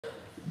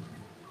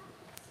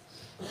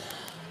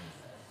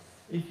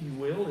If you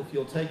will, if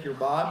you'll take your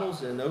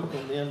Bibles and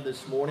open them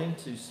this morning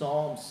to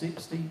Psalm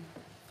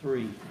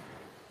 63.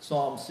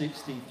 Psalm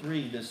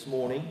 63 this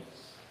morning.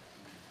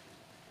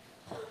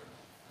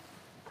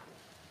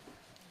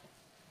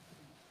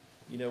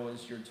 You know,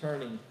 as you're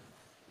turning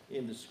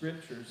in the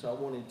Scriptures, I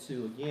wanted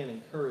to again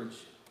encourage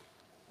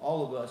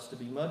all of us to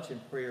be much in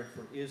prayer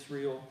for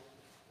Israel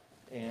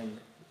and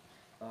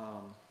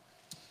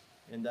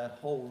that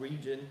whole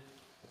region.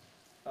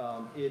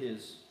 It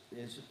is,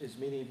 as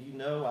many of you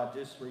know, I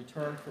just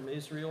returned from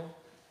Israel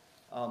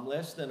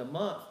less than a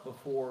month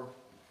before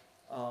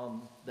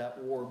that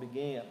war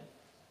began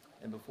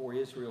and before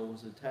Israel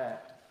was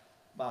attacked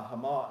by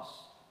Hamas.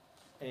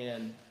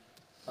 And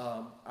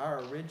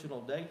our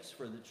original dates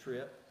for the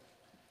trip,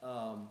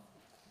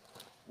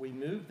 we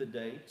moved the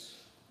dates,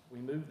 we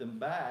moved them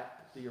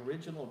back. The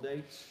original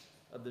dates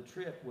of the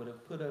trip would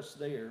have put us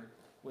there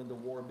when the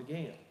war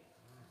began.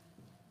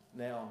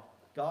 Now,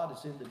 God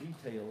is in the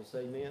details,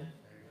 amen?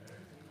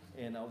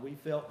 And we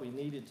felt we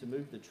needed to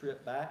move the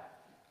trip back.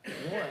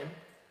 One,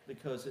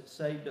 because it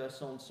saved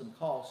us on some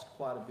cost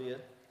quite a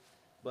bit.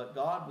 But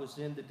God was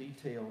in the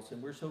details,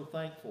 and we're so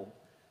thankful.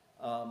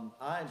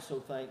 I am so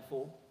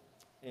thankful.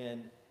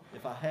 And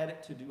if I had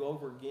it to do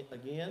over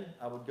again,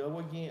 I would go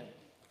again.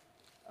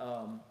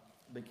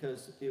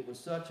 Because it was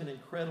such an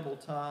incredible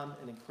time,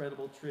 an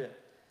incredible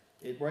trip.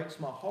 It breaks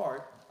my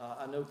heart.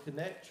 I know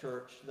Connect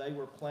Church, they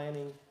were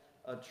planning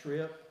a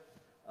trip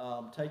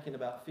taking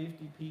about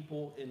 50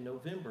 people in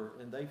November,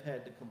 and they've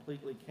had to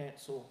completely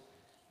cancel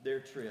their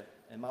trip.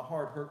 And my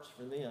heart hurts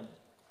for them,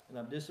 and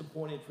I'm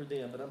disappointed for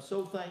them. But I'm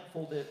so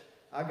thankful that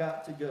I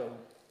got to go.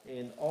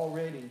 And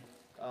already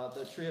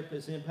the trip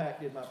has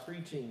impacted my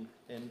preaching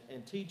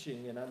and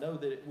teaching, and I know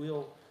that it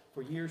will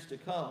for years to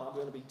come. I'm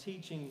going to be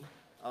teaching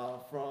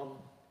from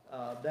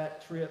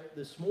that trip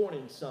this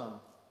morning some,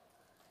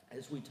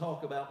 as we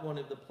talk about one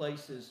of the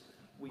places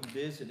we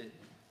visited.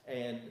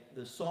 And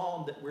the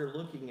psalm that we're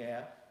looking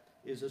at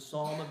is a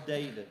psalm of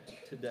David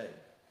today.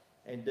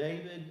 And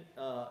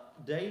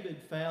David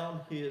found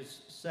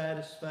his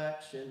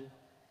satisfaction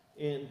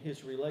in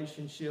his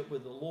relationship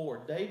with the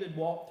Lord. David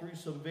walked through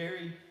some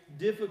very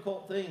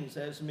difficult things,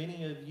 as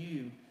many of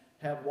you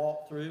have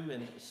walked through,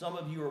 and some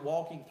of you are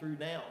walking through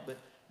now. But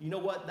you know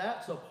what?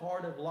 That's a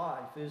part of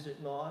life, is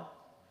it not?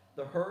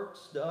 The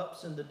hurts, the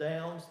ups and the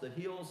downs, the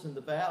hills and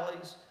the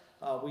valleys.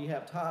 We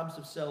have times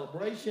of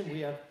celebration. We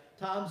have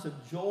times of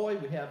joy.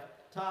 We have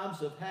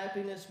times of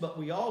happiness. But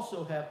we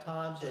also have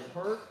times of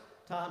hurt,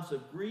 times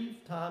of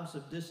grief, times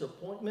of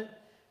disappointment.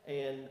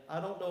 And I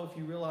don't know if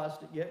you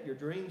realized it yet. Your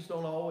dreams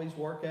don't always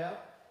work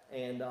out.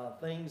 And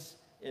things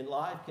in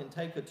life can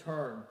take a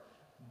turn.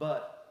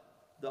 But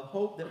the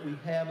hope that we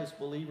have as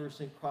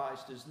believers in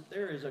Christ is that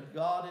there is a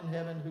God in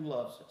heaven who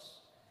loves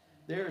us.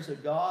 There is a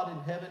God in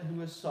heaven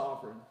who is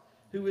sovereign,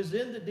 who is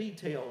in the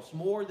details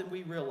more than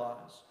we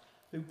realize,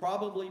 who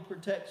probably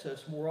protects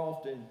us more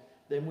often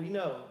than we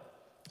know.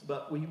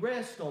 But we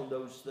rest on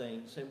those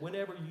things. And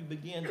whenever you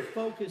begin to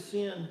focus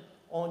in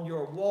on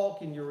your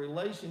walk and your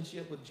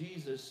relationship with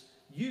Jesus,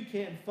 you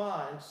can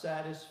find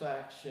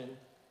satisfaction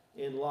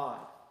in life.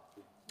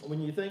 When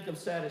you think of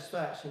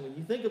satisfaction, when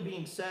you think of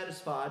being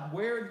satisfied,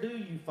 where do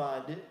you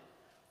find it?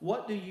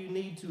 What do you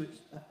need?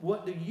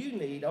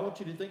 I want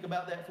you to think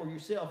about that for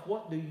yourself.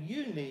 What do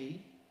you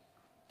need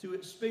to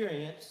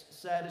experience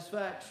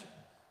satisfaction?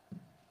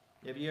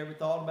 Have you ever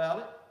thought about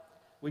it?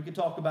 We could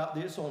talk about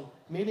this on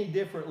many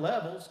different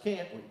levels,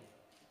 can't we?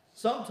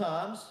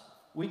 Sometimes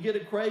we get a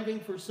craving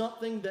for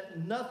something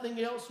that nothing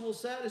else will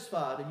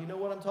satisfy. Do you know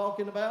what I'm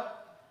talking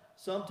about?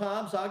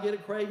 Sometimes I get a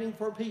craving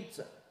for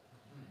pizza.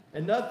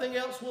 And nothing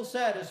else will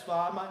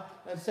satisfy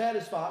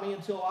me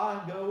until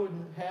I go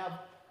and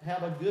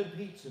have a good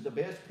pizza. The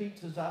best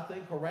pizzas I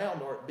think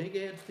around are at Big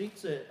Ed's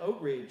Pizza at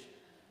Oak Ridge.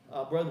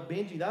 Brother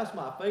Benji, that's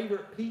my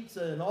favorite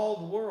pizza in all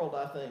the world,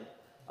 I think.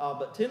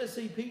 But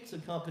Tennessee Pizza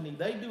Company,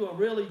 they do a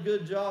really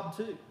good job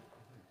too.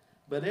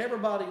 But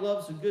everybody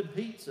loves a good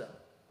pizza.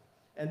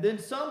 And then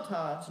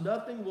sometimes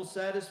nothing will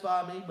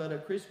satisfy me but a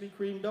Krispy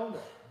Kreme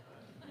donut.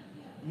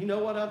 You know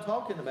what I'm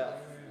talking about.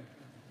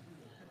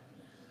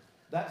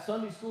 That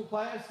Sunday school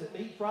class that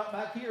meets right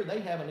back here, they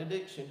have an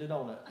addiction to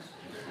donuts.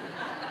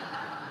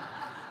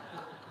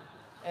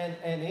 and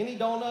any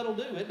donut will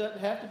do. It doesn't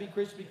have to be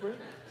Krispy Kreme.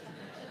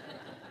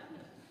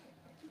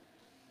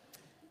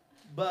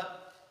 But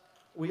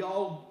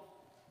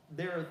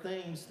there are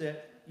things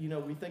that,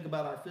 we think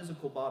about our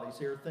physical bodies.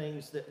 There are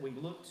things that we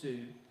look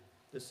to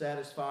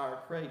satisfy our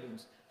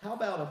cravings. How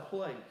about a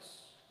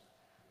place?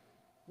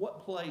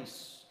 What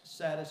place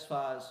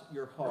satisfies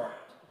your heart?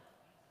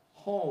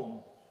 Home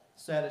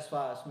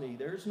satisfies me.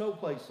 There's no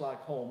place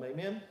like home,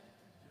 amen?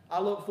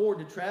 I look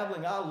forward to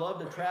traveling. I love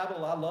to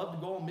travel. I love to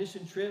go on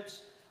mission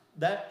trips.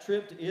 That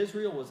trip to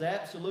Israel was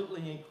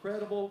absolutely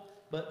incredible,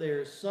 but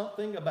there's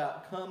something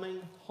about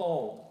coming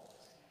home.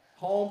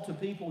 Home to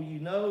people you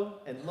know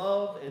and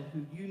love and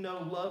who you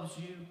know loves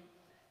you.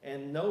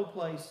 And no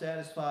place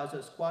satisfies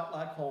us quite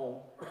like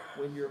home.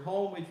 When you're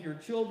home with your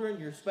children,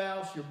 your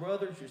spouse, your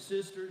brothers, your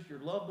sisters, your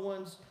loved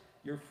ones,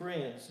 your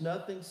friends.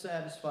 Nothing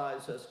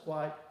satisfies us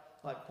quite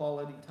like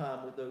quality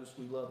time with those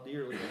we love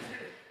dearly.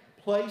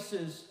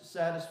 Places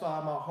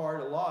satisfy my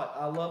heart a lot.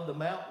 I love the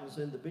mountains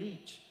and the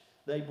beach.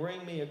 They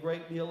bring me a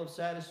great deal of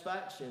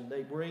satisfaction.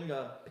 They bring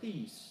a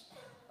peace.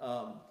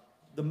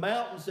 The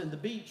mountains and the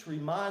beach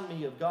remind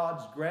me of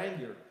God's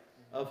grandeur,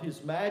 of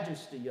His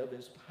majesty, of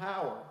His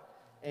power.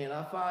 And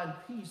I find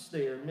peace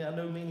there. I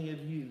know many of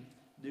you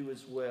do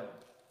as well.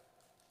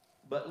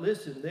 But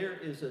listen, there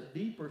is a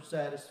deeper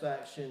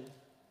satisfaction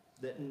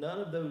that none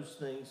of those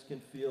things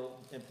can fill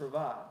and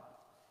provide.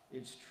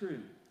 It's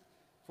true.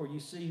 For you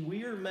see,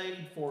 we are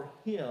made for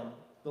Him,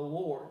 the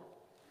Lord.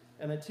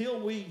 And until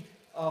we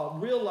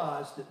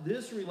realize that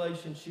this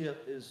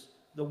relationship is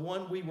the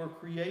one we were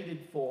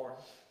created for,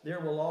 there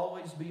will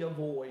always be a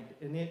void,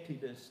 an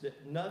emptiness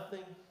that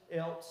nothing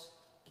else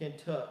can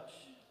touch.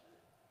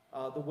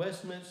 The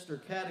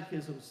Westminster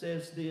Catechism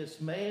says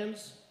this: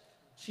 man's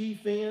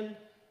chief end,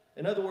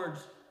 in other words,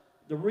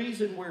 the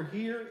reason we're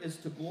here is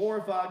to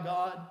glorify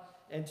God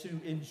and to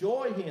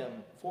enjoy Him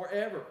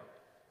forever.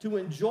 To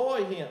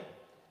enjoy Him.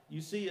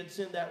 You see, it's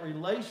in that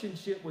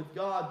relationship with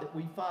God that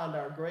we find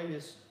our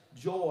greatest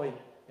joy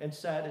and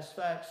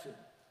satisfaction.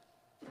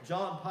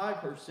 John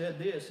Piper said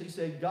this. He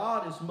said,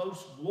 God is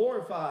most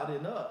glorified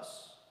in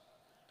us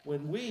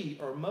when we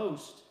are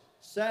most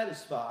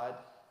satisfied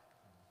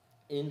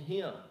in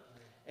Him.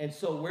 And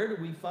so where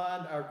do we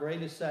find our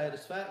greatest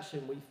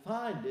satisfaction? We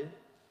find it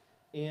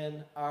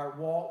in our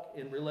walk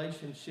in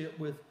relationship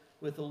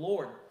with the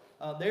Lord.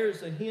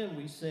 There's a hymn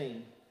we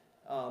sing.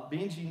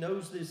 Benji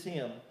knows this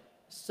hymn.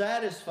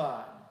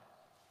 Satisfied.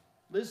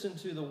 Listen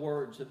to the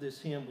words of this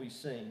hymn we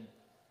sing.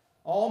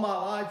 All my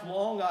life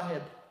long I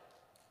had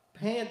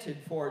panted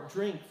for a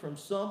drink from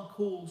some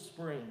cool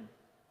spring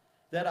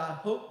that I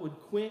hoped would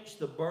quench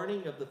the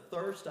burning of the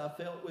thirst I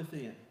felt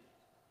within.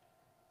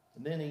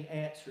 And then he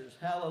answers,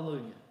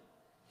 hallelujah,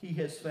 He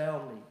has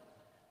found me,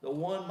 the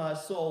one my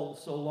soul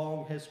so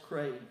long has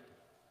craved.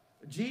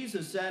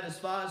 Jesus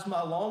satisfies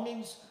my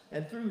longings,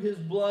 and through His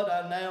blood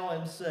I now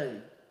am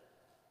saved.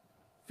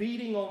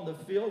 Feeding on the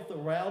filth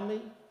around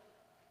me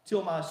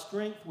till my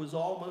strength was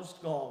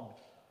almost gone.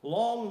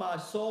 Longed my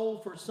soul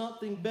for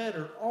something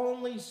better,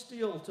 only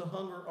still to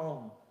hunger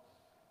on.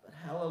 But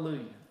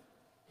hallelujah,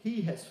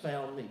 He has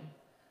found me,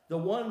 the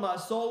one my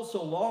soul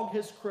so long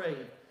has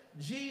craved.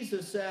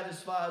 Jesus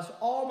satisfies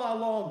all my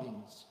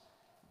longings,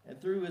 and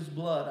through His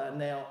blood I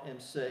now am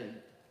saved.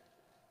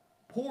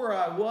 Poor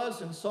I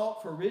was and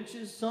sought for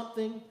riches,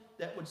 something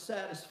that would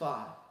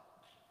satisfy.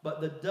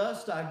 But the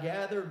dust I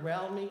gathered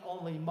round me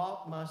only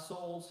mocked my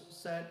soul's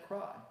sad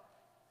cry.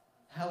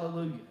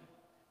 Hallelujah.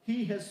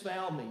 He has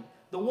found me,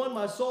 the one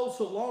my soul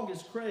so long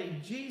has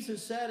craved.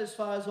 Jesus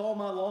satisfies all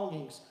my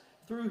longings.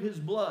 Through His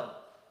blood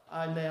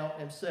I now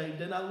am saved.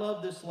 And I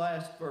love this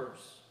last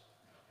verse.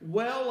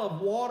 Well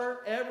of water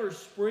ever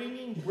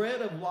springing,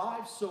 bread of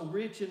life so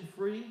rich and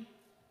free,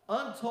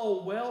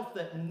 untold wealth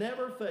that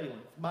never faileth,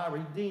 my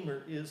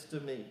Redeemer is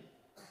to me.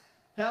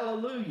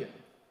 Hallelujah.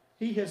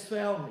 He has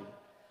found me,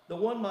 the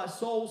one my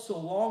soul so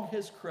long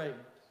has craved.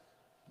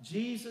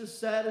 Jesus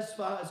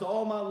satisfies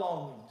all my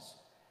longings.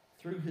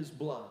 Through His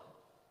blood,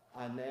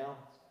 I now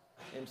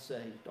am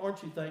saved.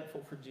 Aren't you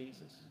thankful for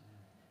Jesus?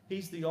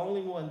 He's the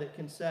only one that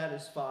can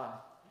satisfy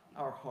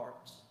our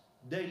hearts.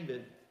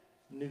 David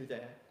knew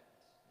that.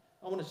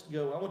 I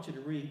want you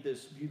to read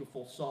this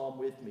beautiful psalm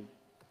with me.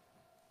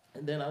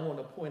 And then I want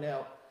to point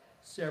out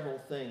several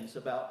things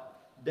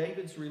about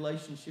David's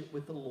relationship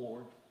with the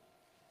Lord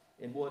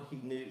and what he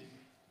knew.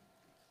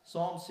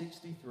 Psalm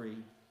 63.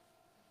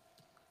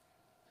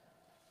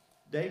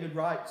 David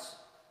writes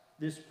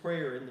this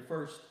prayer in the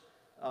first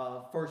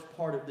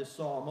part of this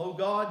psalm. Oh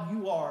God,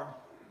 you are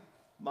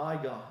my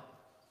God.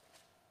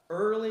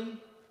 Early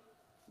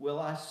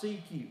will I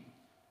seek you.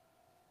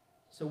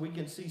 So we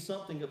can see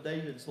something of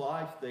David's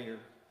life there.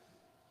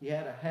 He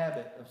had a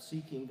habit of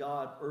seeking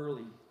God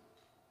early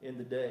in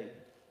the day.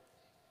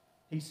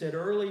 He said,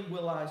 early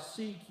will I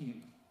seek you.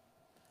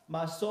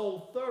 My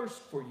soul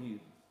thirsts for you.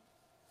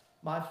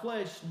 My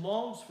flesh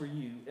longs for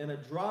you in a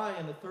dry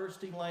and a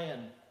thirsty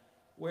land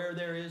where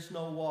there is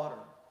no water.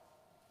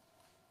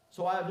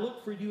 So I have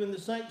looked for you in the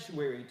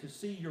sanctuary to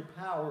see your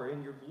power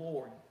and your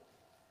glory.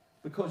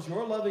 Because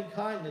your loving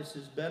kindness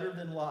is better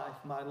than life,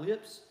 my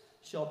lips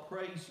shall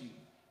praise you.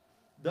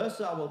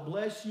 Thus I will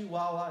bless you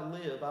while I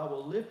live. I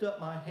will lift up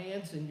my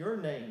hands in your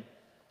name.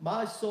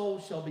 My soul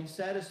shall be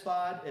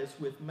satisfied as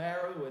with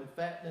marrow and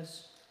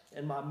fatness,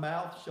 and my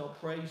mouth shall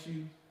praise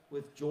you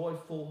with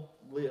joyful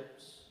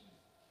lips.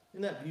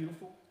 Isn't that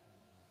beautiful?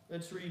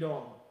 Let's read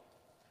on.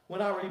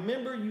 When I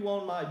remember you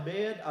on my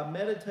bed, I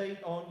meditate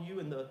on you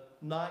in the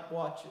night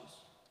watches.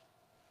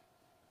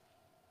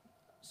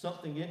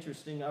 Something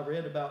interesting I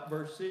read about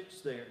verse 6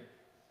 there.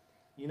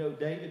 You know,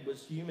 David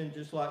was human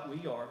just like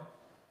we are.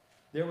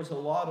 There was a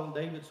lot on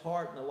David's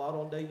heart and a lot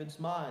on David's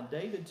mind.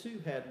 David too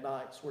had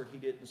nights where he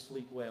didn't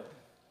sleep well.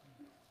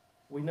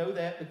 We know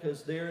that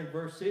because there in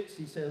verse 6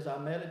 he says, I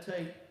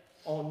meditate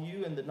on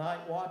you in the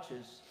night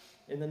watches.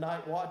 in the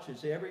night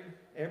watches,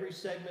 every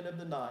segment of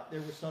the night.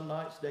 There were some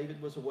nights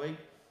David was awake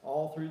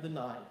all through the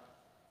night.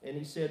 And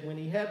he said, when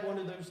he had one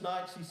of those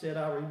nights, he said,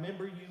 I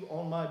remember you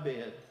on my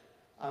bed.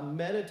 I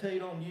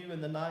meditate on you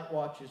in the night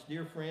watches.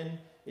 Dear friend,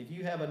 if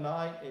you have a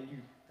night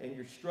and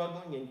you're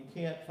struggling and you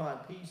can't find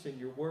peace and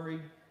you're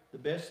worried, the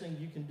best thing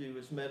you can do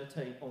is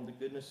meditate on the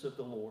goodness of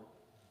the Lord.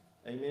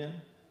 Amen.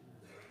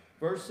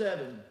 Verse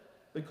 7,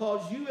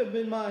 because you have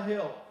been my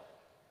help,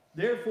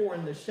 therefore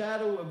in the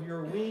shadow of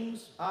your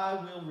wings I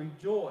will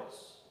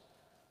rejoice.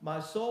 My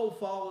soul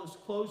follows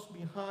close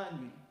behind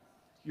you.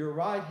 Your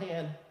right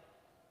hand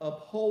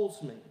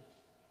upholds me.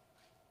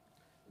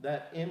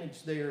 That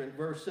image there in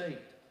verse 8.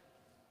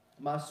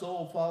 My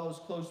soul follows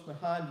close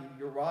behind you.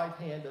 Your right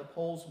hand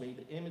upholds me.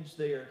 The image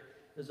there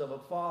is of a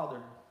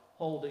father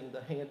holding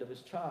the hand of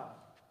his child.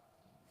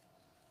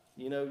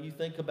 You know, you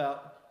think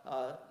about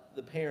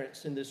the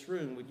parents in this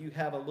room. When you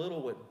have a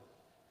little one,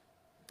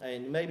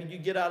 and maybe you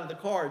get out of the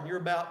car and you're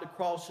about to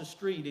cross the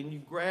street and you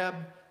grab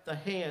the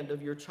hand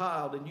of your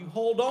child and you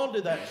hold on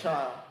to that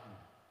child.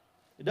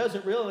 It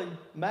doesn't really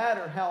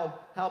matter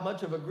how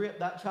much of a grip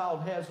that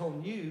child has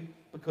on you,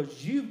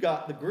 because you've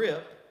got the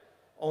grip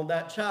on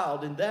that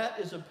child. And that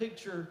is a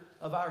picture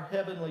of our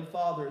Heavenly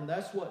Father. And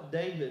that's what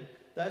David,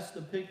 that's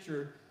the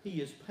picture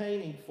he is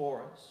painting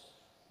for us.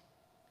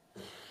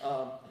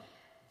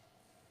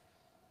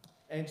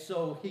 And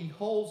so he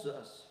holds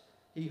us.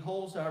 He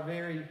holds our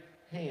very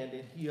hand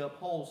and he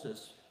upholds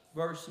us.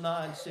 Verse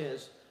 9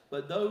 says,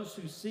 but those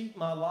who seek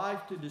my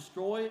life to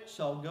destroy it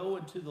shall go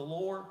into the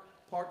lower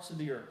parts of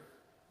the earth.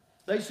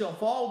 They shall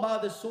fall by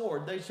the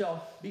sword. They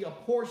shall be a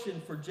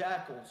portion for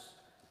jackals.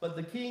 But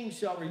the king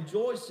shall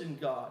rejoice in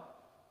God.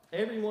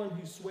 Everyone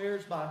who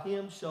swears by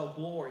him shall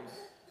glory.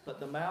 But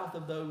the mouth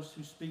of those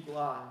who speak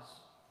lies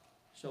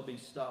shall be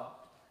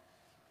stopped.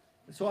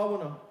 And so I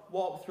want to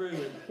walk through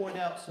and point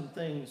out some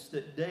things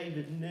that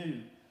David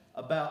knew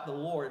about the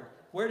Lord.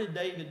 Where did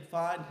David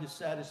find his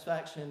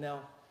satisfaction?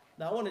 Now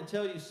I want to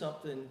tell you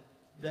something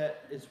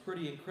that is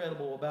pretty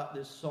incredible about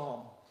this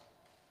psalm.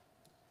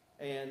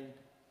 And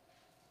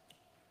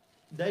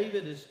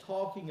David is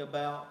talking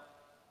about,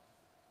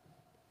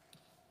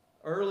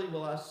 early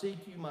will I seek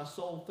you, my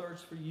soul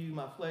thirsts for you,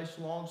 my flesh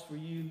longs for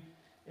you,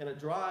 in a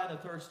dry and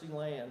a thirsty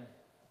land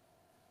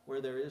where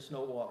there is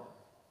no water.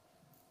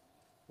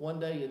 One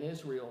day in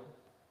Israel,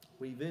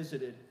 we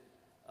visited,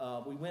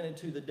 we went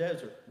into the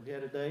desert. We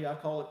had a day, I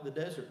call it the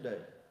desert day.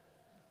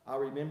 I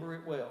remember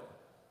it well.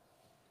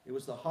 It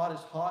was the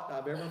hottest hot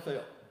I've ever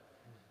felt.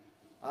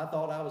 I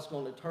thought I was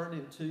going to turn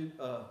into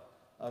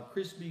a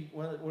crispy,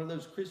 one of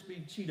those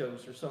crispy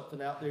Cheetos or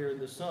something out there in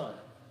the sun.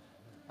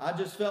 I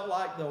just felt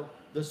like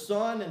the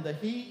sun and the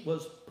heat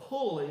was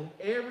pulling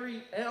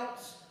every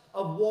ounce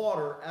of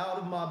water out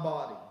of my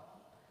body.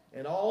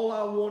 And all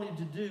I wanted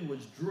to do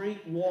was drink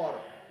water.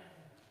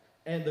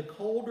 And the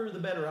colder, the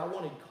better. I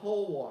wanted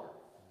cold water.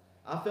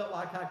 I felt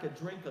like I could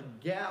drink a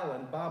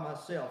gallon by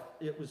myself.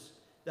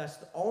 That's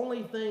the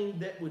only thing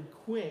that would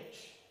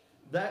quench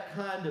that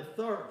kind of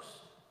thirst.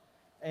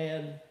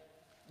 And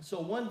so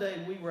one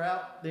day we were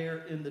out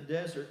there in the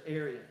desert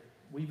area.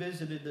 We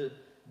visited the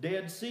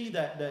Dead Sea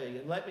that day,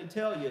 and let me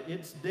tell you,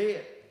 it's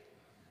dead.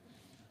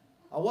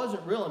 I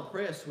wasn't real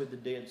impressed with the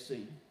Dead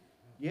Sea.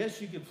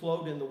 Yes, you could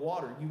float in the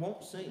water. You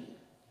won't sink.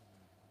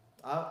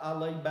 I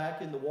laid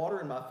back in the water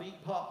and my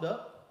feet popped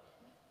up,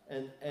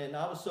 and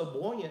I was so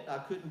buoyant I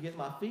couldn't get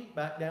my feet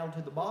back down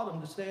to the bottom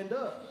to stand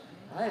up.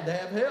 I had to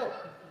have help.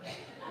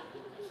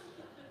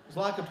 It's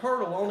like a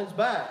turtle on its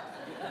back.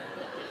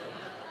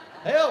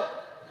 Help!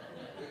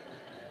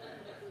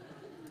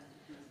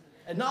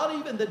 And not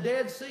even the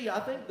Dead Sea. I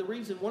think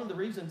one of the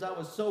reasons I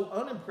was so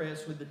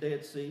unimpressed with the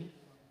Dead Sea,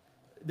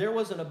 there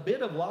wasn't a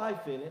bit of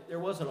life in it. There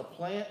wasn't a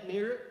plant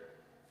near it.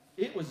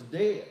 It was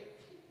dead.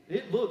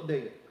 It looked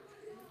dead.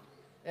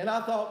 And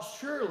I thought,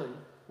 surely,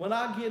 when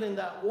I get in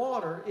that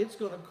water, it's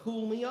going to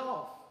cool me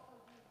off.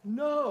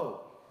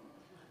 No.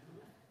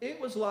 It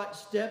was like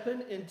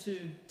stepping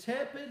into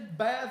tepid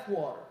bath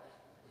water.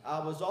 I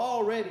was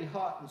already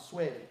hot and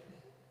sweaty.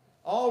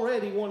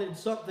 Already wanted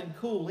something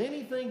cool,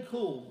 anything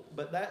cool,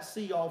 but that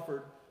sea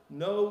offered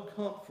no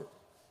comfort.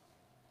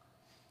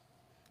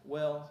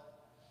 Well,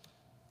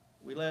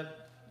 we left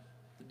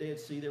the Dead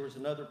Sea. There was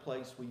another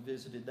place we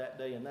visited that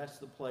day, and that's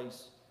the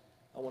place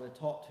I want to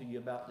talk to you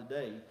about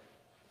today.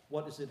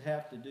 What does it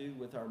have to do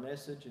with our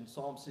message in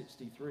Psalm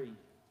 63?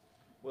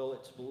 Well,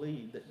 it's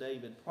believed that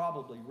David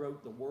probably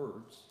wrote the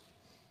words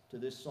to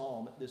this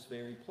psalm at this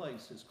very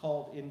place. It's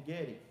called En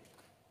Gedi.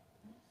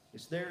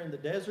 It's there in the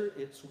desert.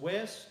 It's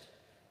west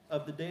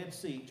of the Dead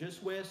Sea,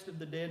 just west of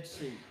the Dead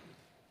Sea.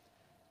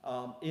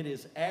 It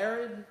is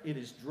arid, it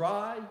is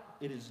dry,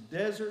 it is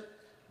desert.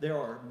 There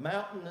are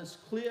mountainous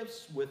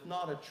cliffs with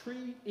not a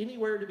tree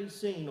anywhere to be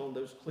seen on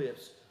those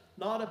cliffs.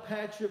 Not a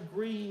patch of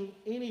green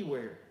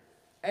anywhere.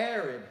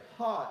 Arid,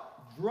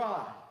 hot,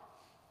 dry.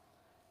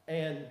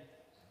 And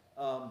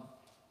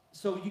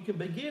so you can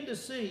begin to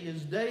see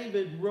as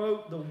David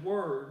wrote the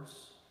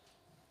words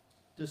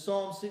to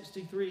Psalm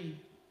 63,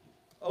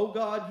 O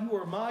God, you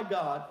are my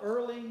God.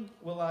 Early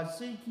will I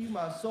seek you.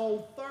 My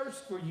soul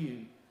thirsts for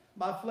you.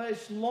 My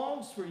flesh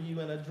longs for you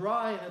in a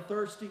dry and a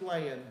thirsty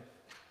land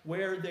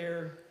where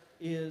there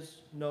is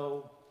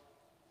no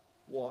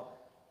water.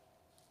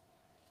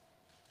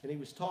 And he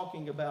was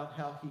talking about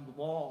how he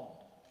longed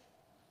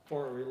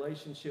for a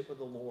relationship with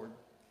the Lord,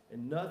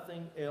 and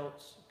nothing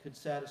else could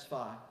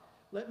satisfy.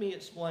 Let me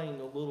explain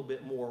a little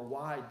bit more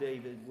why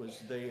David was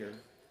there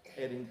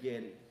at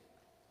En-gedi.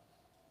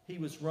 He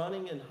was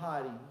running and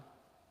hiding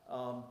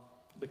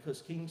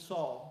because King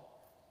Saul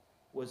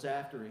was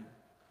after him.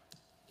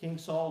 King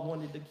Saul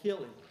wanted to kill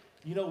him.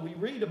 You know, we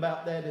read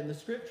about that in the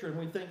scripture and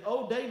we think,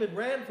 oh, David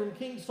ran from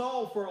King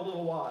Saul for a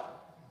little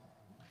while.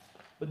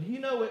 But do you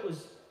know it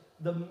was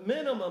the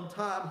minimum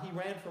time he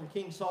ran from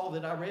King Saul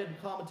that I read in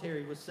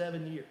commentary was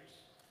 7 years.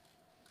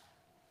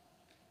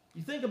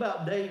 You think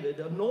about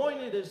David,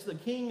 anointed as the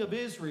king of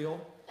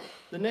Israel,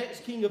 the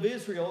next king of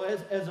Israel,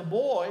 as a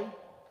boy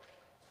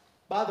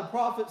by the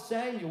prophet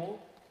Samuel.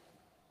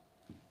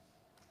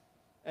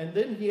 And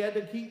then he had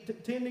to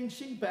keep tending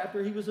sheep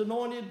after he was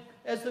anointed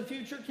as the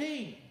future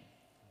king.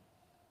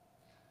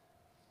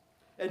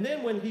 And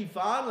then when he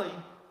finally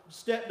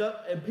stepped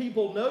up and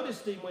people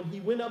noticed him when he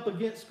went up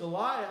against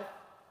Goliath,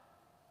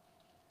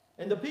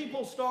 and the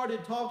people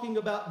started talking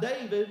about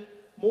David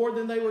more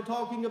than they were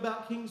talking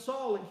about King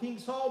Saul, and King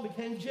Saul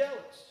became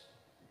jealous.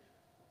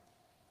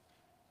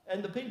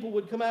 And the people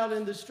would come out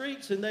in the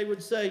streets and they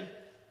would say,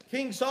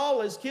 King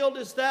Saul has killed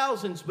his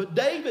thousands, but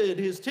David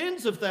his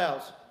tens of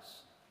thousands.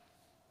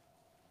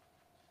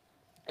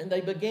 And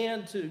they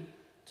began to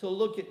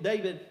look at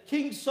David.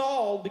 King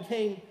Saul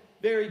became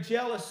very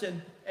jealous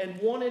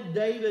and wanted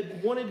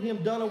David, wanted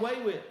him done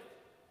away with.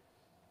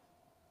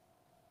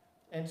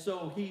 And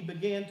so he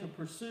began to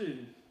pursue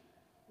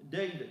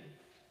David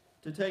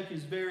to take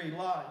his very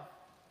life.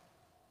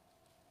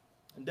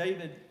 And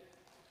David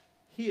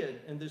hid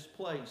in this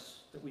place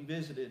that we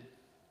visited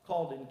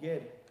called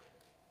En-gedi.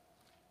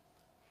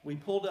 We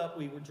pulled up,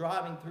 we were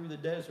driving through the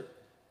desert,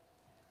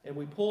 and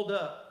we pulled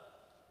up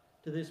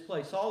to this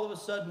place. All of a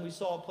sudden, we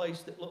saw a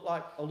place that looked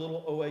like a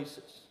little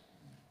oasis.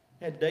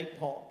 It had date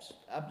palms.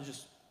 I've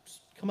just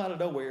come out of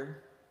nowhere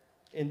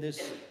in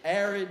this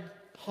arid,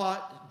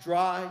 hot,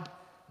 dry,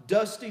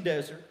 dusty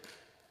desert.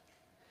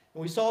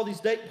 And we saw these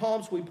date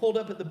palms. We pulled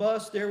up at the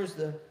bus. There was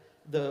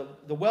the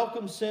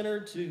welcome center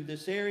to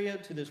this area,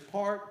 to this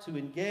park, to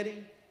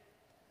En-gedi.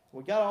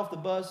 We got off the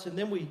bus, and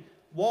then we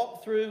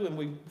walked through, and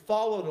we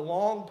followed a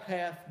long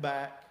path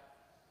back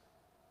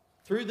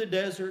through the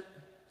desert.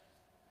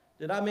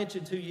 Did I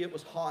mention to you it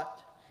was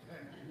hot?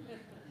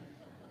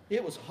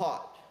 It was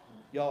hot,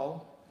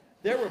 y'all.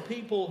 There were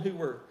people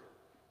who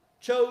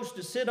chose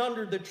to sit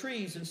under the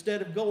trees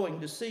instead of going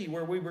to see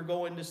where we were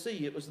going to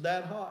see. It was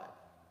that hot.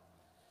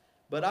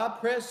 But I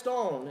pressed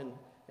on,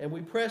 and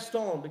we pressed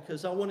on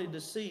because I wanted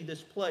to see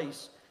this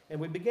place. And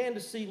we began to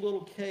see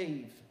little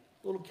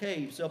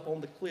caves up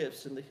on the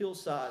cliffs and the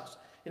hillsides.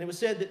 And it was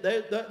said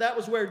that that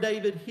was where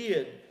David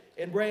hid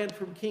and ran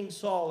from King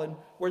Saul, and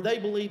where they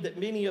believed that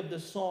many of the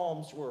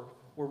Psalms were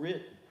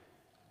written.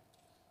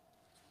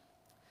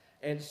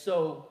 And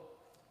so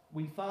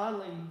we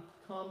finally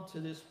come to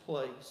this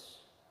place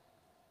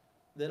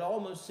that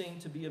almost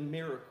seemed to be a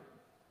miracle.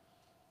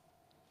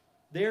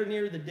 There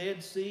near the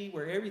Dead Sea,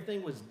 where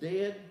everything was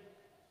dead,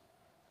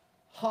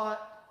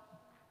 hot.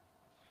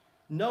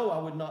 No, I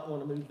would not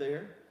want to move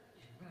there.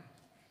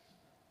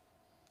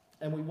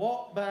 And we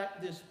walked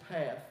back this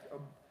path.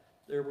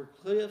 There were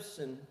cliffs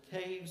and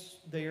caves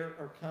there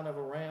are kind of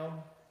around,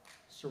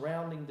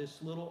 surrounding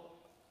this little,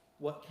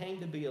 what came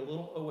to be a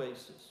little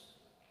oasis.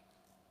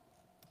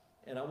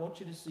 And I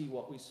want you to see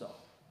what we saw.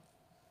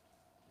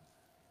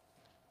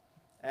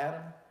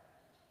 Adam,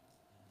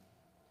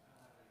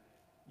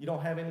 you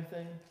don't have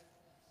anything?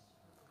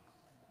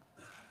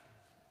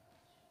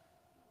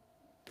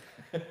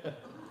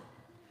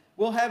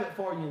 We'll have it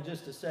for you in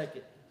just a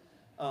second.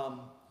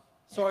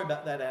 Sorry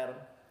about that,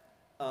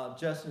 Adam.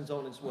 Justin's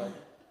on his way.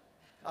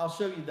 I'll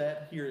show you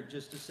that here in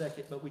just a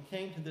second. But we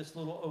came to this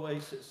little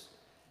oasis,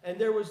 and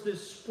there was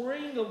this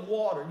spring of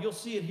water. You'll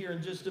see it here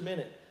in just a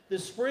minute.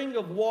 This spring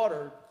of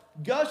water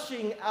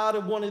gushing out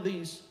of one of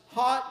these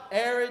hot,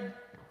 arid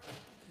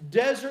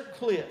desert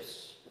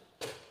cliffs.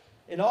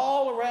 And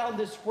all around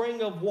this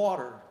spring of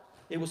water,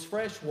 it was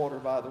fresh water,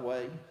 by the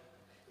way,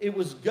 it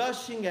was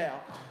gushing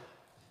out.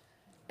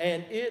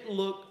 And it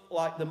looked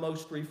like the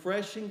most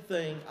refreshing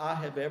thing I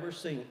have ever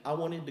seen. I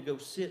wanted to go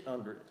sit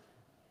under it.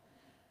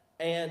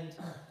 And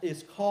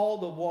it's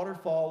called the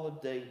Waterfall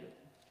of David.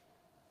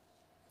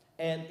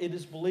 And it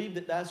is believed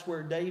that that's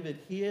where David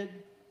hid.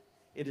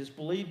 It is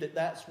believed that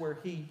that's where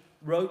he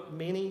wrote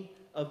many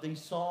of these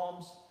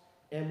Psalms.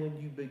 And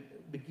when you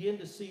begin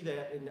to see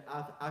that, and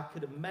I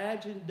could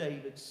imagine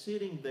David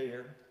sitting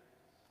there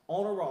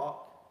on a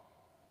rock,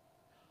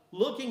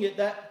 looking at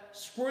that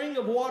spring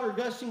of water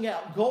gushing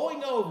out,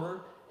 going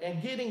over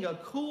and getting a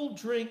cool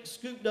drink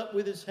scooped up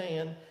with his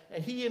hand,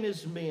 and he and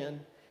his men.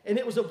 And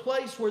it was a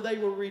place where they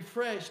were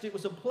refreshed. It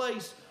was a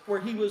place where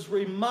he was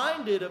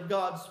reminded of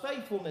God's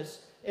faithfulness.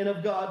 and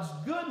of God's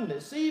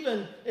goodness.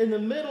 Even in the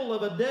middle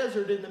of a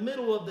desert, in the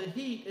middle of the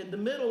heat, in the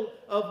middle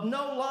of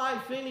no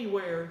life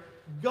anywhere,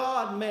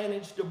 God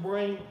managed to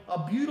bring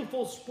a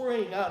beautiful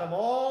spring out of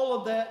all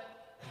of that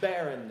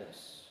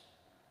barrenness.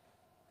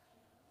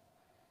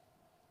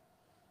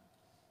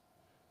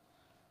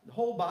 The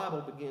whole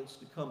Bible begins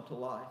to come to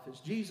life as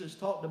Jesus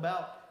talked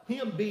about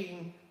Him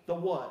being the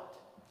what?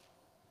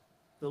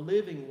 The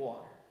living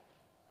water.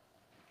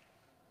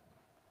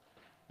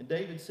 And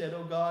David said,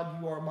 "O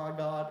God, you are my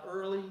God.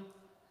 Early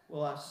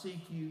will I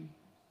seek you.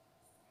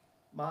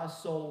 My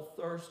soul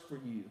thirsts for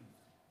you.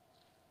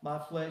 My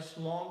flesh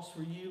longs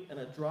for you in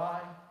a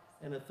dry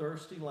and a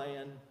thirsty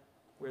land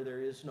where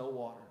there is no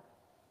water."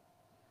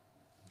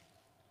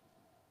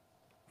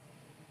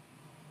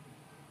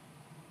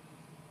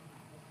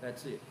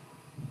 That's it.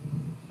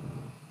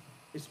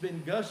 It's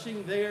been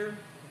gushing there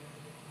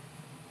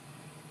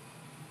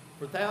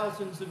for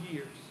thousands of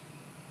years.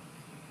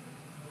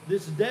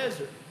 This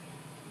desert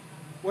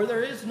where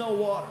there is no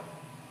water.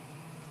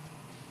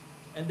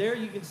 And there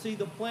you can see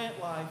the plant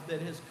life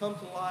that has come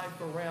to life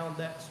around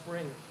that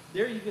spring.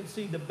 There you can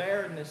see the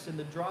barrenness and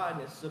the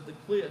dryness of the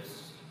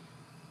cliffs.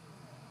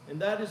 And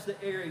that is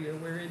the area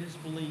where it is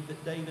believed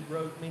that David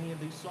wrote many of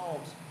these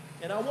psalms.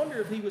 And I wonder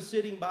if he was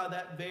sitting by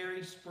that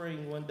very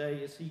spring one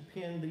day as he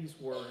penned these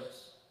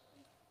words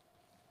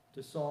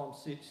to Psalm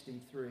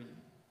 63.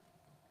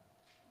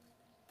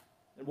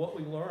 And what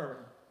we learn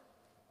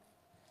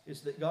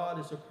is that God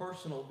is a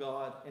personal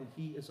God and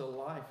He is a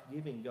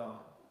life-giving God.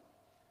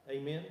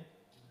 Amen?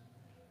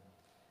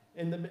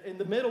 In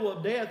the middle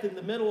of death, in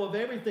the middle of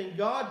everything,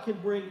 God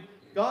can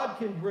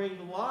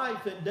bring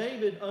life. And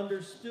David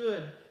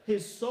understood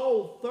his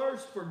soul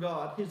thirsts for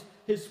God.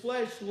 His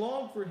flesh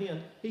longed for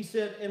Him. He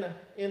said,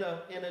 in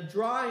a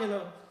dry and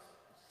a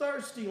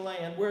thirsty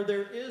land where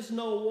there is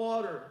no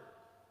water.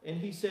 And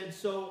he said,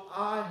 "So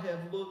I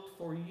have looked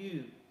for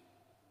you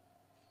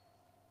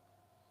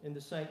in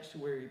the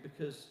sanctuary,"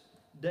 because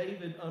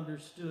David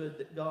understood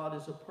that God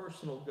is a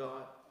personal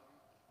God.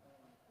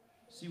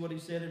 See what he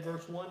said in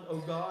verse 1? "O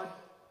God,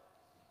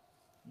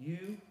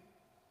 you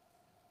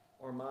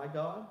are my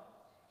God."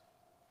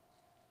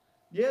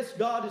 Yes,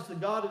 God is the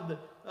God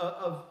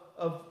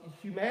of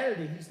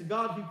humanity. He's the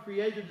God who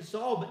created us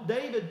all. But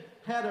David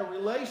had a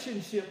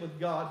relationship with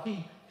God.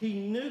 He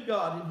knew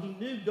God, and he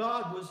knew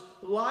God was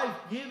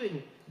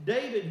life-giving.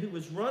 David, who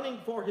was running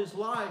for his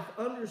life,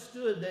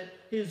 understood that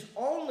his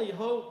only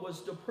hope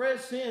was to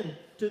press in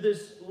to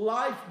this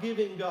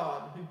life-giving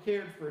God who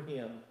cared for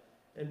him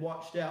and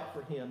watched out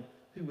for him,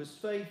 who was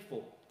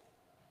faithful.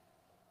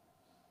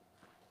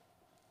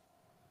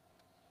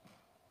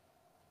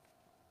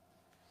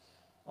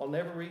 I'll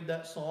never read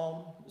that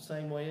psalm the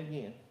same way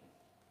again.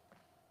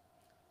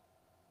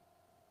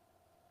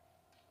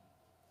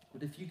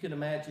 But if you can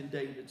imagine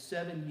David,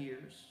 7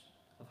 years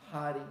of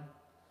hiding,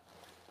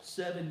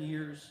 7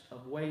 years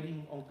of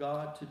waiting on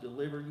God to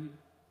deliver you.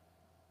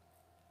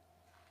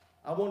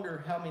 I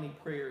wonder how many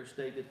prayers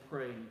David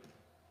prayed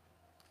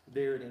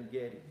there in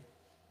En-Gedi.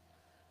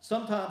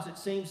 Sometimes it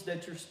seems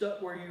that you're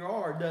stuck where you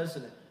are,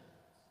 doesn't it?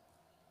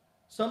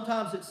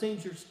 Sometimes it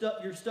seems you're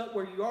stuck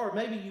where you are.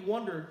 Maybe you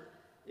wonder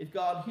if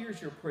God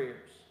hears your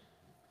prayers.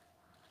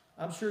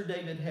 I'm sure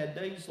David had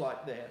days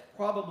like that,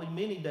 probably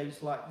many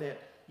days like that.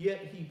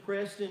 Yet he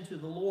pressed into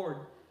the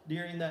Lord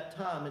during that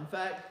time. In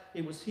fact,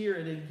 it was here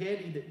at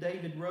En-Gedi that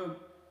David wrote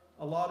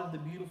a lot of the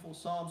beautiful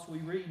psalms we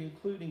read,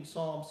 including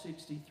Psalm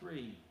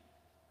 63.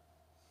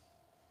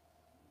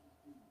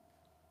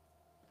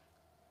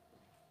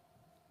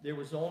 There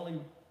was only,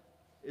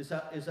 as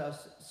I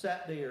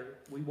sat there,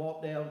 we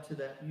walked down to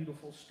that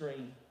beautiful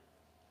stream,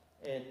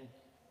 and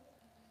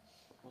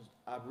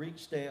I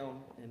reached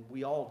down, and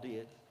we all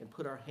did, and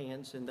put our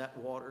hands in that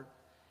water.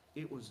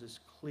 It was as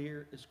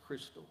clear as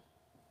crystal,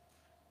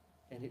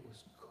 and it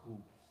was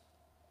cool.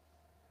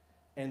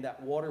 And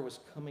that water was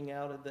coming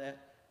out of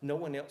that. No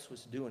one else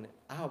was doing it.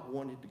 I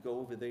wanted to go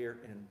over there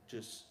and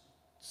just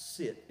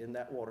sit in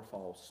that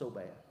waterfall so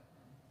bad,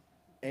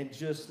 and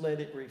just let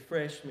it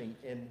refresh me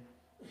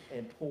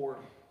and pour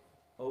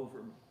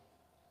over me.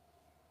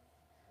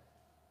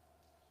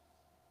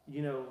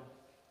 You know,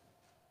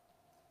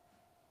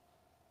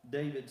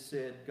 David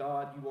said,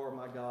 "God, you are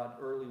my God.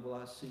 Early will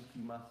I seek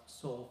you. My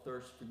soul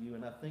thirsts for you."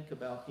 And I think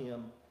about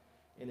him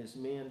and his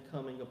men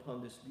coming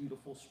upon this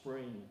beautiful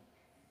spring,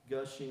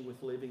 gushing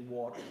with living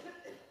water.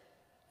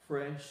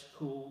 Fresh,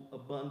 cool,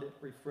 abundant,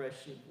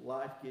 refreshing,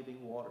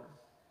 life-giving water.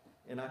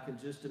 And I can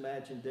just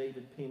imagine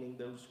David penning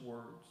those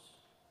words.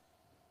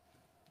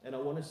 And I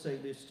want to say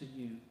this to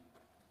you,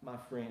 my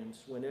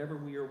friends. Whenever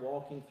we are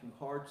walking through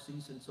hard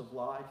seasons of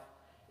life,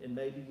 and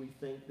maybe we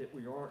think that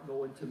we aren't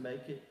going to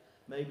make it,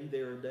 maybe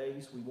there are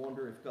days we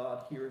wonder if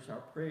God hears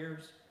our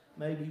prayers.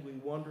 Maybe we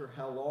wonder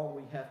how long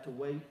we have to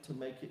wait to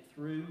make it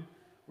through.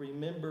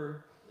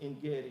 Remember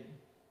En-Gedi.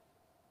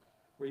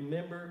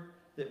 Remember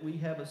that we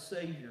have a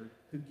Savior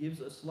who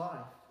gives us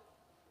life.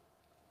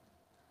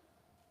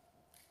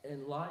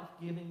 And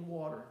life-giving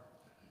water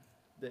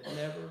that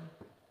never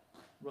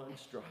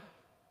runs dry.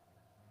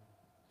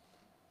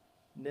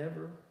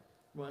 Never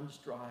runs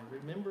dry.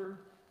 Remember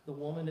the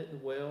woman at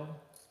the well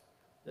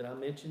that I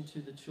mentioned to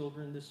the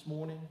children this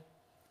morning?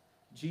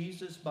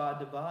 Jesus, by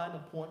divine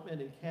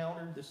appointment,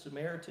 encountered the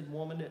Samaritan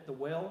woman at the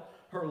well.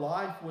 Her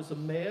life was a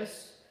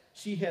mess.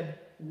 She had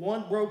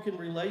one broken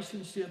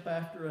relationship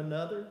after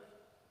another.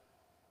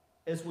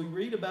 As we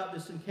read about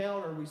this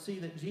encounter, we see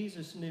that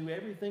Jesus knew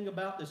everything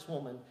about this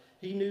woman.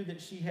 He knew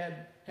that she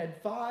had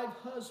 5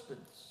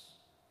 husbands.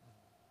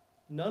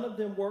 None of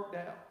them worked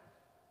out.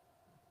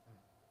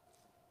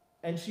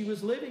 And she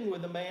was living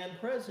with a man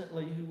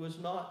presently who was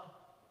not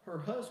her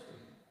husband.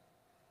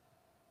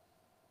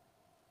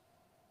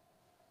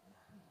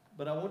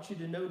 But I want you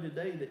to know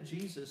today that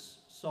Jesus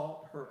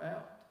sought her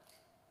out.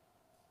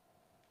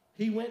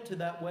 He went to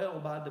that well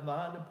by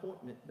divine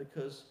appointment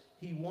because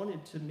he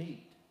wanted to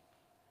meet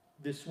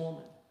this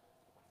woman.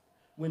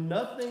 When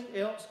nothing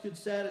else could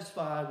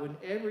satisfy, when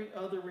every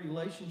other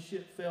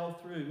relationship fell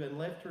through and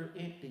left her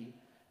empty,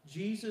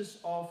 Jesus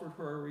offered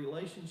her a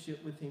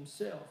relationship with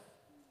himself.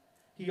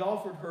 He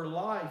offered her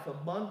life,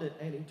 abundant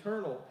and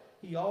eternal.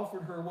 He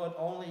offered her what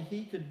only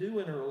he could do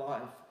in her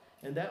life,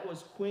 and that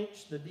was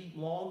quench the deep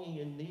longing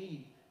and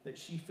need that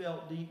she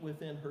felt deep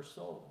within her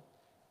soul.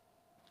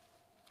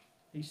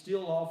 He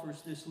still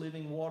offers this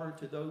living water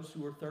to those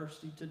who are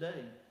thirsty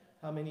today.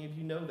 How many of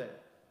you know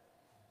that?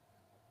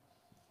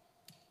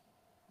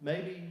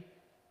 Maybe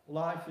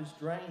life has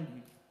drained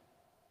you.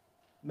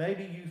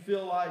 Maybe you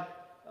feel like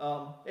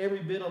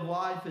every bit of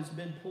life has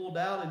been pulled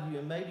out of you,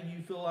 and maybe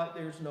you feel like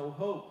there's no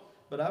hope.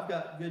 But I've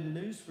got good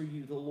news for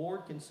you. The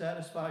Lord can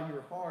satisfy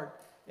your heart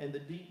and the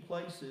deep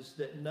places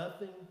that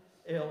nothing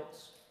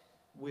else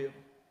will.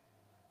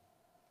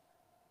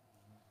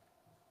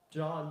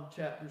 John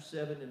chapter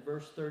 7 and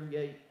verse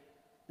 38.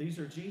 These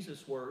are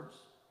Jesus' words.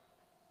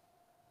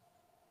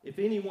 If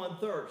anyone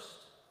thirsts,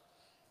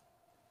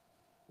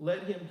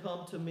 let him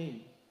come to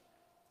me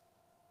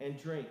and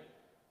drink.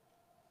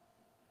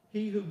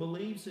 He who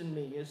believes in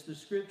me, as the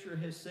scripture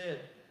has said,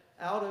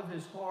 out of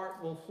his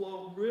heart will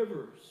flow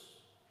rivers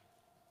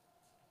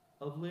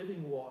of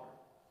living water.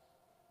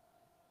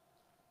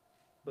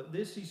 But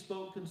this he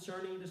spoke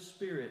concerning the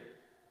Spirit,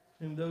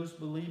 whom those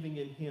believing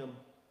in him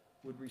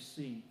would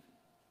receive.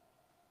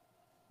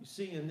 You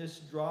see, in this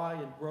dry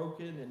and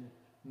broken and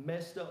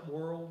messed up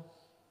world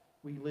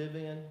we live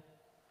in,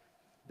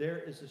 there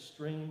is a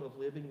stream of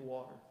living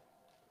water.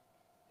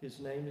 His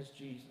name is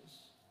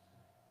Jesus.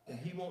 And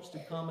he wants to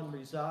come and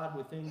reside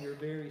within your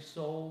very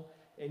soul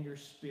and your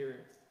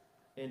spirit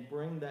and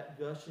bring that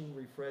gushing,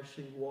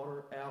 refreshing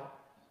water out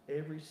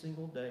every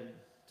single day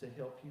to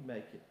help you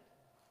make it,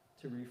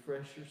 to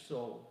refresh your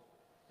soul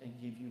and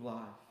give you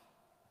life.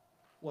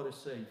 What a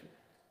Savior.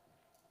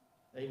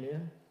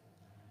 Amen.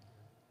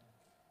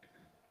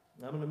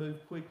 I'm going to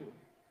move quickly.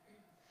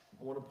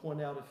 I want to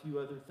point out a few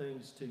other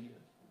things to you.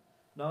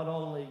 Not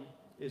only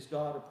is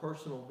God a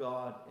personal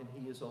God and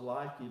he is a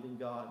life-giving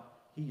God,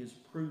 he is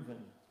proven.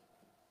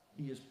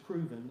 He is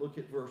proven. Look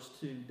at verse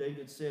 2.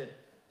 David said,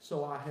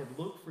 "So I have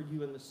looked for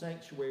you in the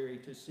sanctuary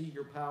to see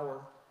your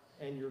power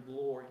and your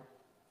glory,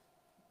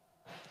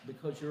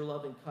 because your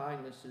loving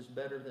kindness is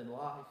better than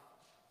life.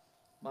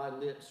 My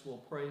lips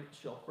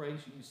shall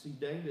praise you." You see,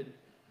 David,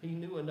 he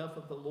knew enough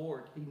of the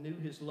Lord. He knew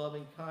his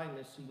loving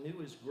kindness. He knew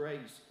his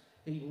grace.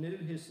 He knew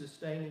his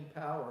sustaining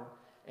power.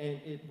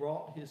 And it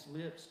brought his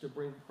lips to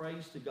bring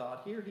praise to God.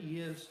 Here he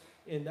is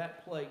in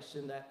that place,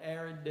 in that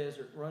arid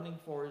desert, running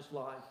for his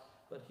life.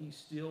 But he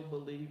still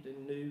believed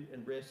and knew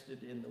and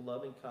rested in the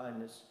loving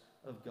kindness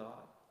of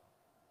God,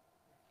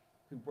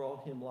 who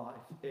brought him life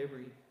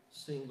every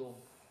single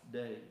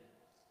day.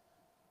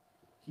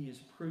 He is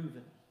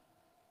proven.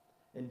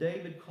 And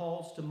David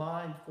calls to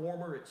mind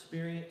former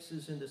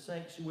experiences in the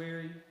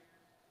sanctuary.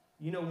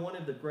 You know, one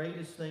of the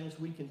greatest things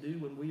we can do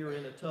when we are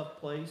in a tough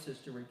place is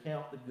to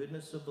recount the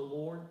goodness of the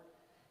Lord.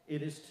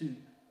 It is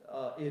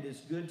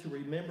good to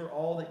remember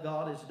all that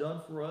God has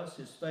done for us,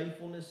 his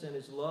faithfulness and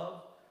his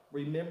love.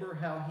 Remember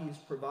how he has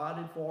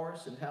provided for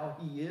us and how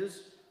he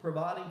is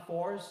providing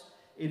for us.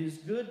 It is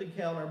good to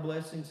count our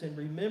blessings and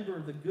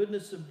remember the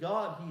goodness of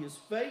God. He is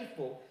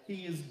faithful.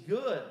 He is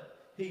good.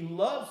 He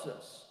loves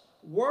us.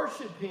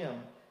 Worship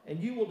him, and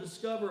you will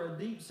discover a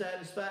deep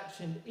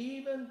satisfaction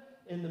even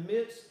in the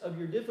midst of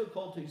your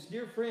difficulties.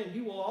 Dear friend,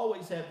 you will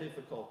always have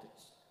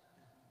difficulties.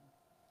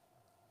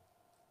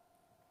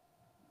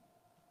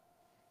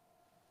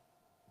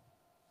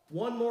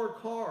 One more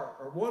car,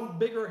 or one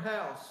bigger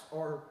house,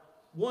 or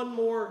one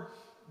more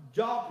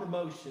job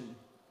promotion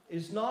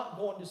is not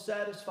going to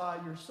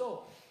satisfy your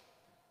soul.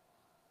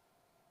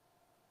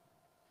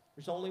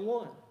 There's only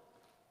one.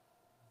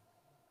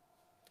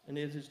 And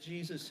it is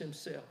Jesus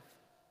himself,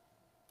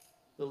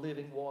 the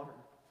living water.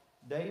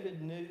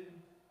 David knew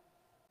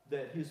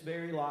that his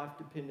very life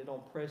depended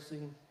on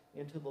pressing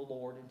into the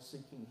Lord and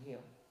seeking him.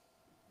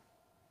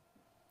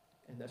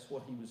 And that's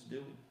what he was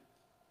doing.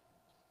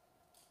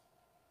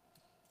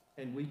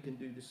 And we can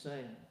do the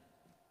same.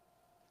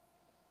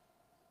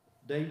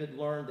 David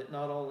learned that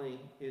not only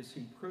is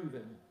he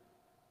proven,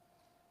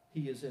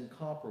 he is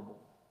incomparable.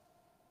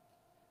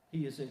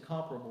 He is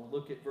incomparable.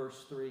 Look at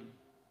verse 3.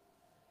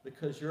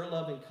 because your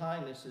loving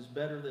kindness is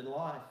better than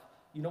life.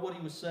 You know what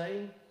he was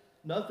saying?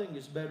 Nothing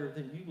is better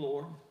than you,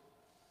 Lord.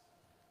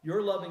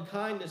 Your loving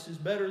kindness is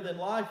better than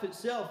life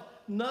itself.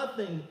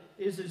 Nothing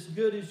is as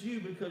good as you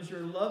because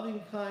your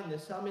loving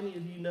kindness, how many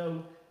of you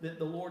know that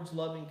the Lord's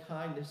loving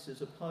kindness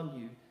is upon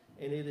you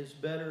and it is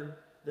better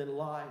than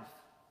life?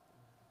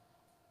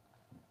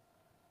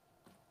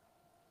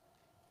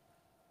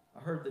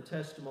 I heard the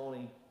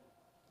testimony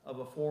of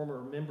a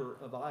former member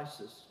of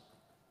ISIS,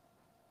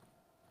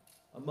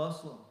 a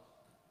Muslim,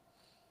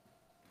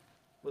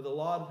 with a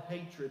lot of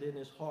hatred in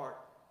his heart.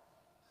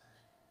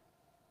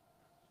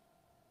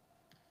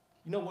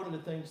 You know, one of the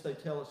things they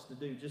tell us to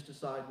do, just a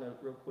side note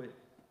real quick,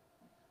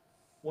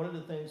 one of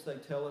the things they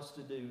tell us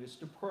to do is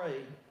to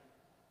pray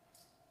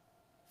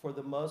for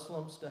the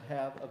Muslims to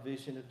have a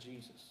vision of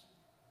Jesus.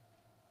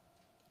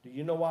 Do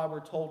you know why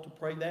we're told to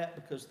pray that?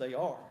 Because they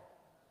are.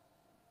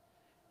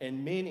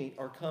 And many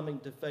are coming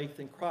to faith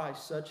in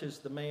Christ, such as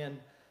the man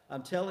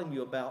I'm telling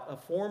you about, a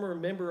former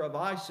member of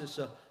ISIS,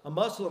 a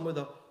Muslim with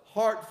a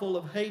heart full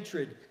of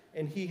hatred,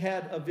 and he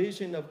had a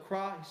vision of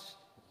Christ.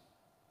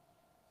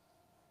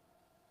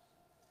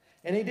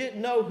 And he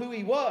didn't know who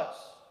he was.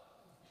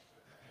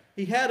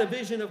 He had a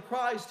vision of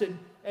Christ,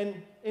 and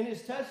in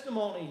his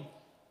testimony,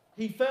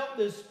 he felt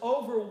this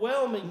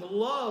overwhelming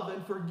love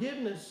and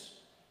forgiveness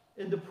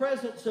in the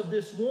presence of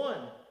this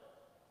one.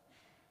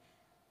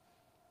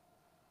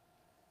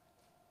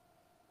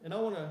 And I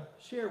want to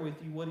share with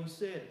you what he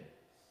said.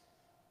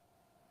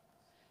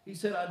 He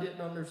said, I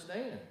didn't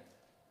understand.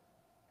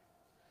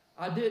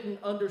 I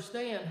didn't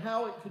understand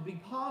how it could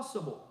be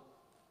possible,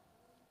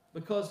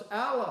 because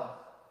Allah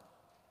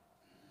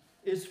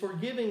is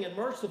forgiving and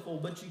merciful,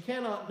 but you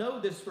cannot know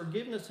this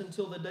forgiveness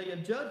until the day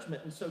of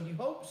judgment, and so you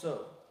hope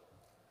so.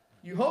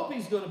 You hope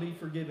he's going to be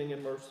forgiving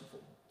and merciful.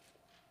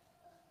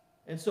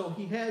 And so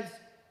he has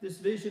this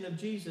vision of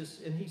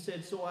Jesus, and he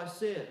said, so I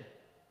said,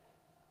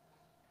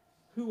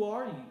 who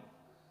are you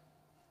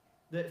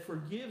that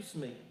forgives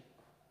me?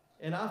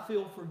 And I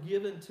feel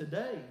forgiven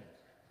today.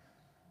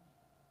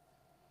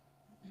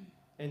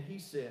 And he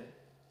said,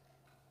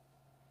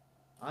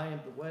 I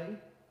am the way,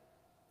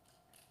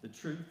 the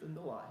truth, and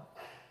the life.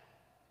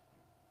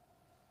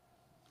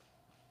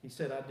 He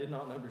said, I did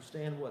not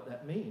understand what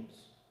that means.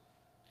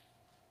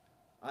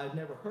 I had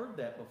never heard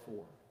that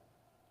before.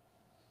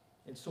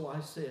 And so I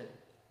said,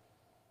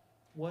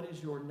 what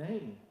is your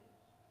name?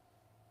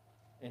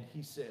 And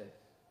he said,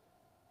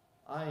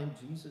 I am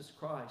Jesus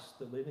Christ,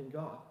 the living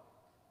God.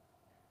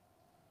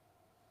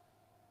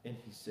 And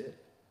he said,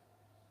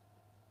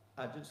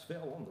 I just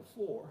fell on the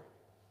floor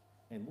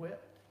and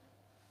wept.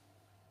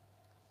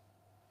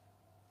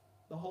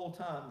 The whole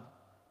time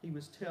he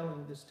was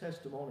telling this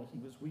testimony, he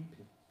was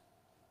weeping.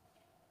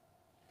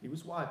 He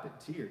was wiping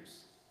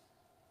tears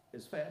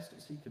as fast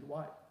as he could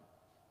wipe.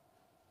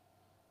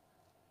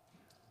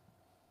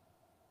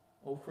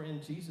 Oh,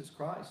 friend, Jesus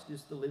Christ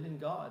is the living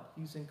God.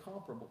 He's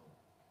incomparable.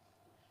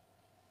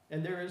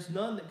 And there is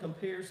none that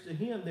compares to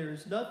him. There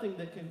is nothing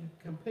that can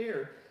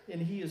compare.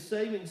 And he is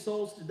saving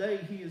souls today.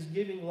 He is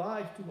giving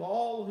life to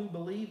all who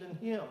believe in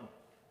him.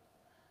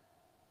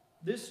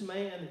 This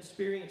man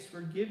experienced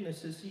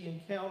forgiveness as he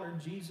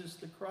encountered Jesus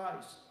the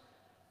Christ.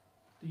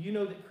 Do you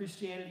know that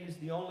Christianity is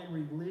the only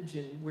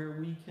religion where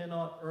we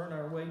cannot earn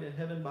our way to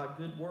heaven by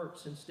good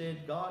works?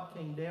 Instead, God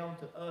came down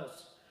to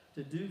us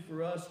to do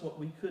for us what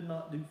we could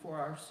not do for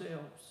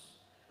ourselves.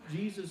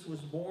 Jesus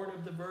was born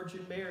of the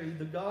Virgin Mary,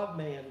 the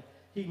God-man.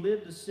 He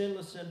lived a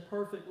sinless and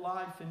perfect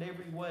life in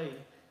every way.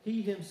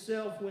 He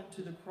himself went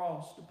to the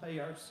cross to pay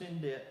our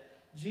sin debt.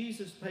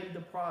 Jesus paid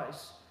the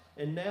price.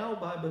 And now,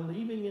 by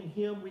believing in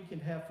him, we can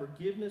have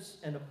forgiveness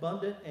and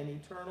abundant and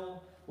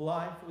eternal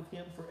life with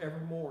him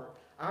forevermore.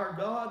 Our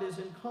God is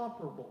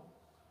incomparable.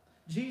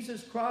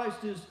 Jesus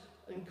Christ is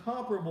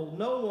incomparable.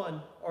 No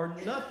one or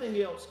nothing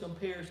else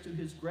compares to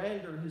his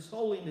grandeur, his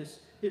holiness,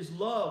 his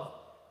love,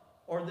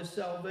 or the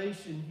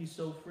salvation he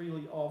so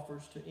freely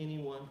offers to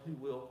anyone who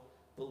will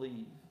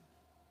believe.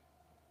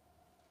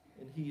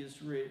 And he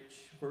is rich.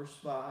 Verse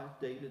 5,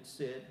 David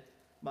said,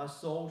 my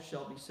soul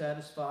shall be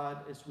satisfied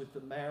as with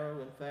the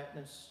marrow and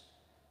fatness,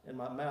 and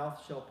my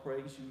mouth shall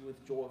praise you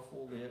with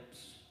joyful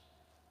lips.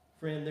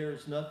 Friend, there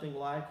is nothing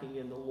lacking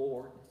in the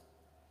Lord.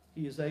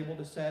 He is able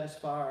to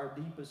satisfy our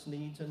deepest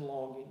needs and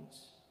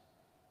longings.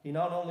 He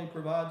not only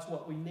provides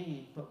what we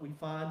need, but we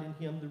find in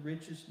him the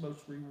richest,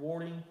 most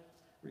rewarding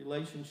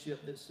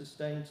relationship that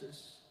sustains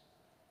us.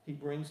 He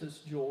brings us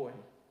joy.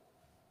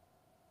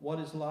 What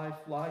is life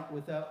like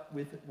with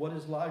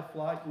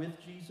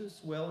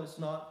Jesus? Well, it's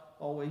not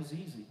always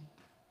easy,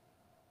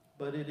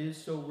 but it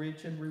is so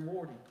rich and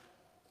rewarding.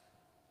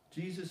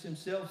 Jesus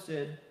himself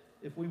said,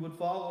 if we would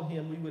follow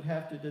him, we would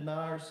have to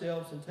deny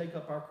ourselves and take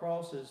up our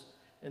crosses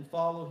and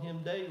follow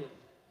him daily.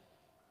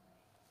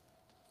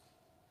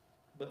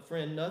 But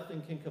friend,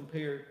 nothing can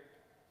compare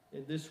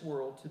in this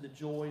world to the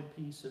joy and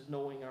peace of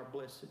knowing our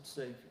blessed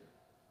Savior.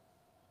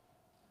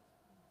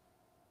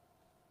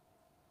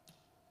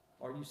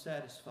 Are you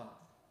satisfied?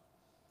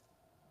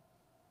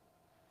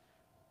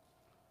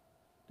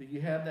 Do you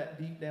have that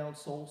deep down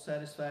soul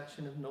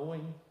satisfaction of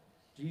knowing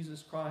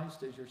Jesus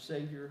Christ as your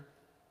Savior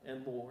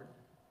and Lord?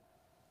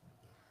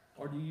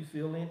 Or do you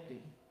feel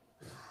empty?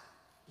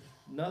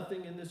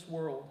 Nothing in this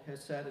world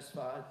has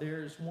satisfied.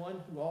 There is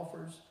one who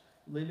offers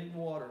living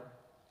water.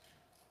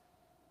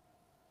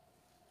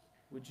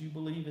 Would you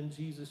believe in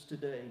Jesus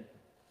today?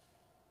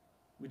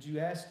 Would you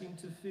ask him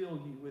to fill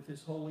you with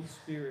his Holy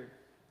Spirit?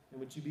 And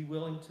would you be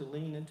willing to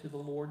lean into the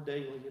Lord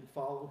daily and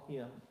follow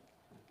him?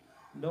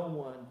 No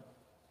one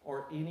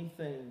or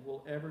anything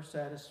will ever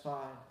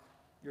satisfy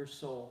your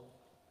soul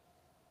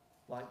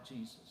like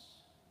Jesus.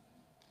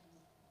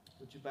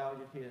 Would you bow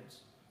your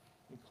heads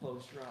and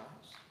close your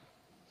eyes?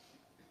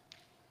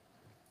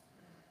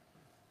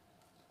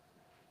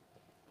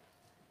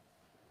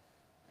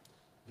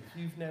 If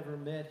you've never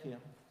met him,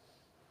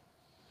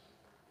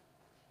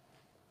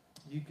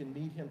 you can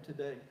meet him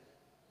today.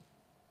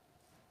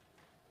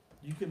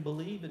 You can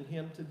believe in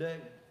him today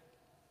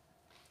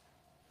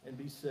and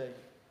be saved.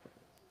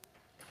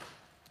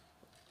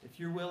 If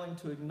you're willing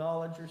to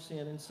acknowledge your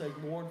sin and say,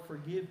 Lord,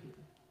 forgive me.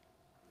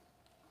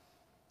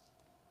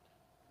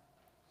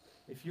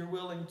 If you're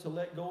willing to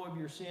let go of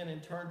your sin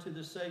and turn to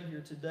the Savior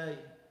today,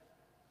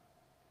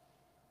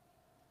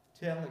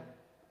 tell him.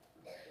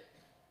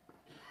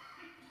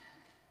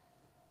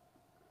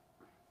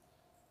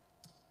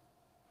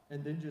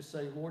 And then just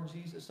say, Lord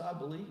Jesus, I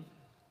believe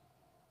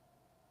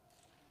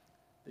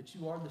that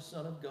you are the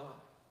Son of God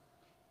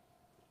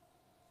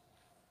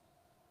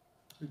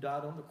who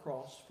died on the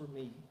cross for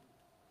me.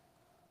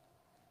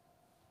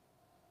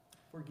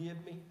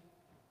 Forgive me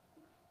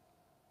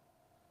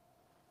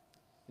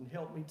and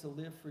help me to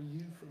live for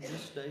you from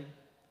this day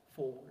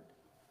forward.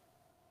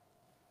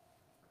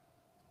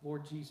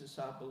 Lord Jesus,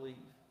 I believe.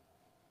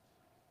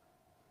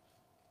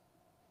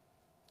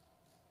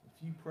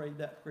 If you prayed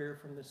that prayer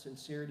from the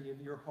sincerity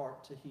of your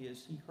heart to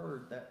his, he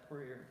heard that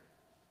prayer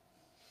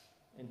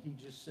and he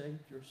just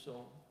saved your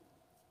soul.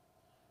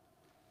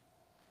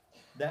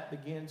 That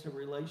begins a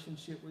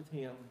relationship with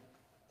him.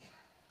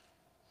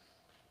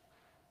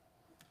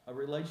 A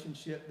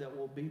relationship that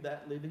will be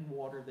that living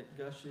water that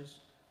gushes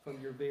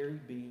from your very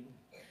being.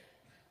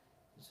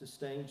 It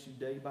sustains you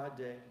day by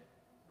day.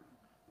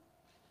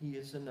 He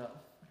is enough.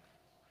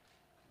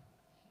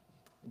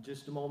 In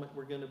just a moment,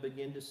 we're going to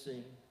begin to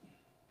sing.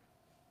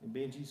 And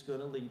Benji's going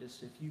to lead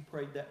us. If you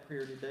prayed that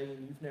prayer today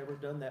and you've never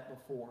done that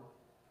before,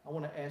 I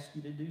want to ask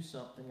you to do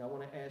something. I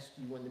want to ask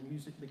you, when the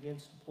music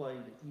begins to play,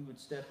 that you would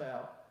step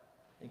out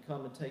and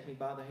come and take me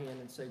by the hand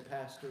and say,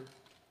 Pastor,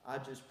 I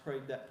just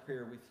prayed that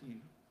prayer with you.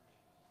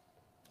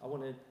 I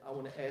want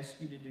to ask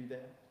you to do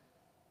that.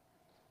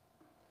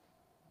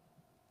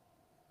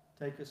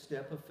 Take a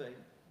step of faith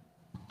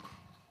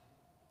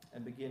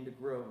and begin to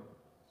grow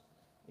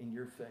in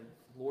your faith.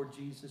 Lord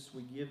Jesus,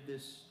 we give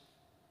this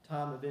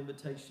time of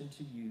invitation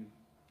to you.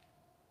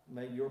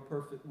 May your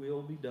perfect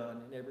will be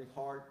done in every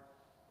heart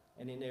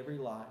and in every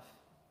life.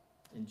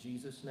 In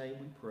Jesus' name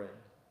we pray.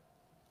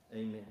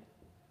 Amen.